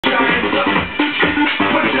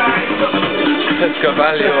Tesco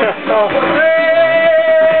Value.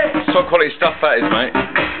 Top quality stuff that is, mate.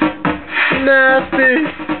 Nasty.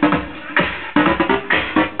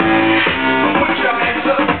 Put your hands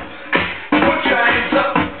up. Put your hands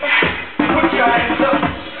up. Put your hands up.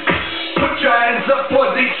 Put your hands up for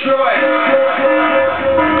Detroit.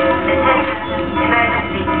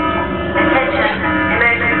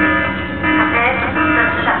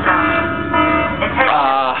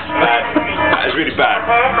 That is really bad.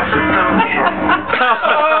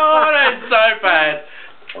 Oh, that's so bad.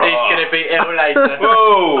 He's gonna be ill later.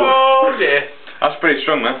 Whoa! Oh dear. That's pretty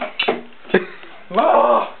strong, man.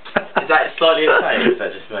 Oh. Is that slightly insane? Is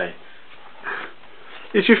that just me?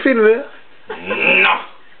 Is you feeling it? No.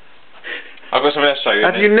 I've got something else to show you.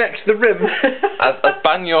 Have you necked the rim? I'd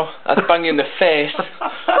bang you in the face.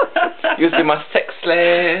 Using my sex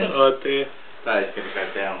slave. Oh dear. That is gonna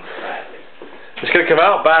go down badly. It's going to come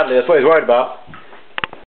out badly, that's what he's worried about.